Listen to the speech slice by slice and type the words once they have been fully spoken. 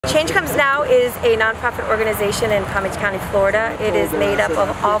Change Comes Now is a nonprofit organization in Palm Beach County, Florida. It is made up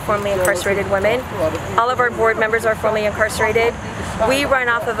of all formerly incarcerated women. All of our board members are formerly incarcerated. We run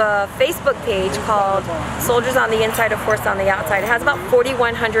off of a Facebook page called Soldiers on the Inside, a Force on the Outside. It has about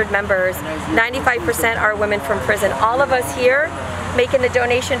 4,100 members. 95% are women from prison. All of us here making the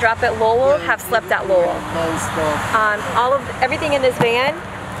donation drop at Lowell have slept at Lowell. Everything in this van,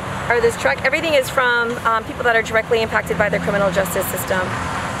 or this truck, everything is from people that are directly impacted by the criminal justice system.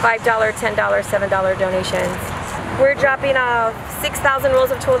 $5, $10, $7 donations. We're dropping off 6,000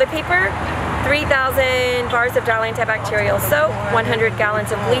 rolls of toilet paper, 3,000 bars of dial antibacterial soap, 100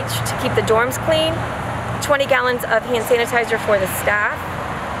 gallons of bleach to keep the dorms clean, 20 gallons of hand sanitizer for the staff,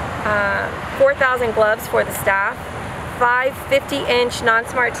 4,000 gloves for the staff, 5 50-inch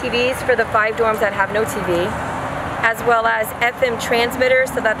non-smart TVs for the 5 dorms that have no TV, as well as FM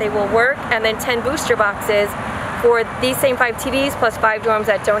transmitters so that they will work, and then 10 booster boxes for these same 5 TVs plus 5 dorms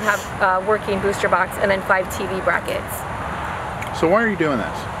that don't have working booster box, and then 5 TV brackets. So why are you doing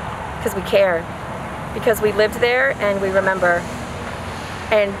this? Because we care. Because we lived there and we remember.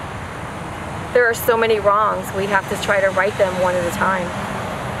 And there are so many wrongs. We have to try to right them one at a time.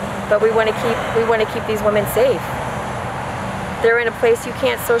 But we want to keep these women safe. They're in a place you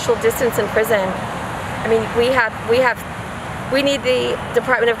can't social distance in prison. I mean, we need the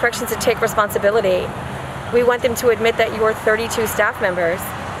Department of Corrections to take responsibility. We want them to admit that you are 32 staff members.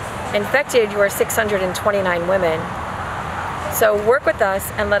 Infected, you are 629 women. So work with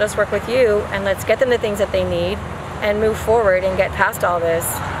us and let us work with you, and let's get them the things that they need and move forward and get past all this.